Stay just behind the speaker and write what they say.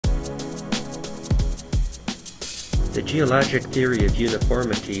The geologic theory of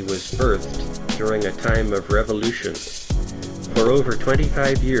uniformity was birthed during a time of revolution. For over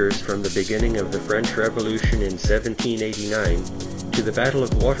 25 years, from the beginning of the French Revolution in 1789 to the Battle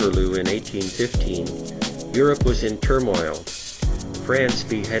of Waterloo in 1815, Europe was in turmoil. France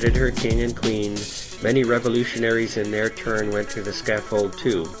beheaded her king and queen. Many revolutionaries in their turn went to the scaffold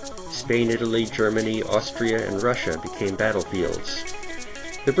too. Spain, Italy, Germany, Austria, and Russia became battlefields.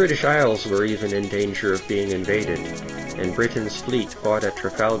 The British Isles were even in danger of being invaded, and Britain's fleet fought at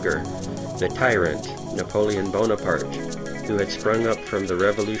Trafalgar, the tyrant, Napoleon Bonaparte, who had sprung up from the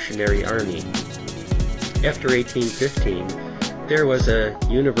Revolutionary Army. After 1815, there was a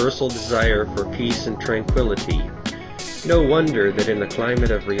universal desire for peace and tranquility. No wonder that in the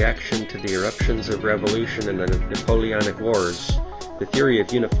climate of reaction to the eruptions of revolution and the Napoleonic Wars, the theory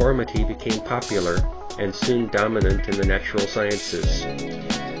of uniformity became popular and soon dominant in the natural sciences.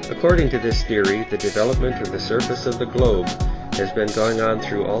 According to this theory, the development of the surface of the globe has been going on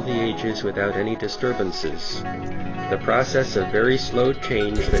through all the ages without any disturbances. The process of very slow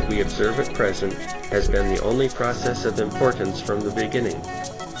change that we observe at present has been the only process of importance from the beginning.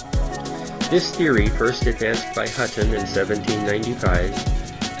 This theory, first advanced by Hutton in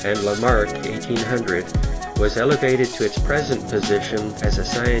 1795 and Lamarck 1800, was elevated to its present position as a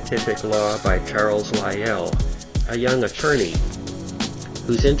scientific law by Charles Lyell, a young attorney,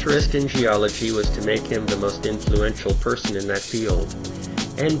 whose interest in geology was to make him the most influential person in that field,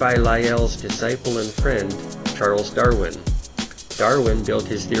 and by Lyell's disciple and friend, Charles Darwin. Darwin built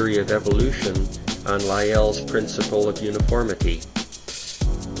his theory of evolution on Lyell's principle of uniformity.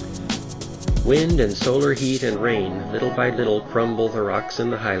 Wind and solar heat and rain little by little crumble the rocks in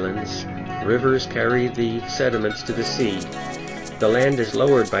the highlands. Rivers carry the sediments to the sea. The land is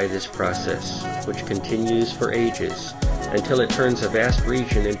lowered by this process, which continues for ages, until it turns a vast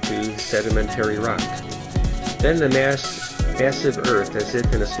region into sedimentary rock. Then the massive earth, as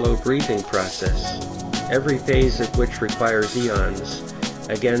if in a slow breathing process, every phase of which requires eons,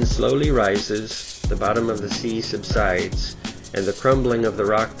 again slowly rises, the bottom of the sea subsides, and the crumbling of the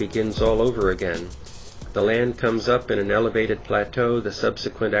rock begins all over again. The land comes up in an elevated plateau, the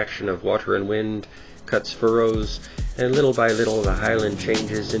subsequent action of water and wind cuts furrows, and little by little the highland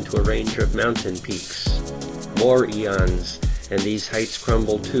changes into a range of mountain peaks. More eons, and these heights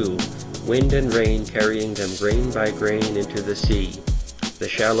crumble too, wind and rain carrying them grain by grain into the sea. The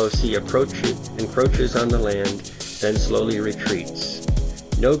shallow sea encroaches on the land, then slowly retreats.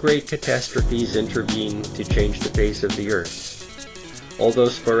 No great catastrophes intervene to change the face of the earth. Although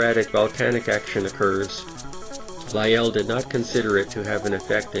sporadic volcanic action occurs, Lyell did not consider it to have an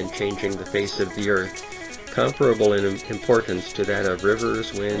effect in changing the face of the earth, comparable in importance to that of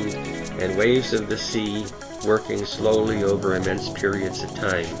rivers, wind, and waves of the sea working slowly over immense periods of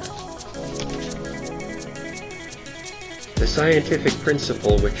time. The scientific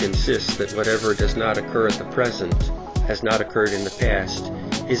principle which insists that whatever does not occur at the present has not occurred in the past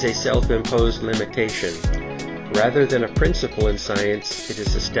is a self-imposed limitation. Rather than a principle in science, it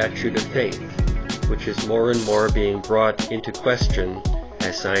is a statute of faith, which is more and more being brought into question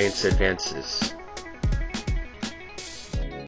as science advances.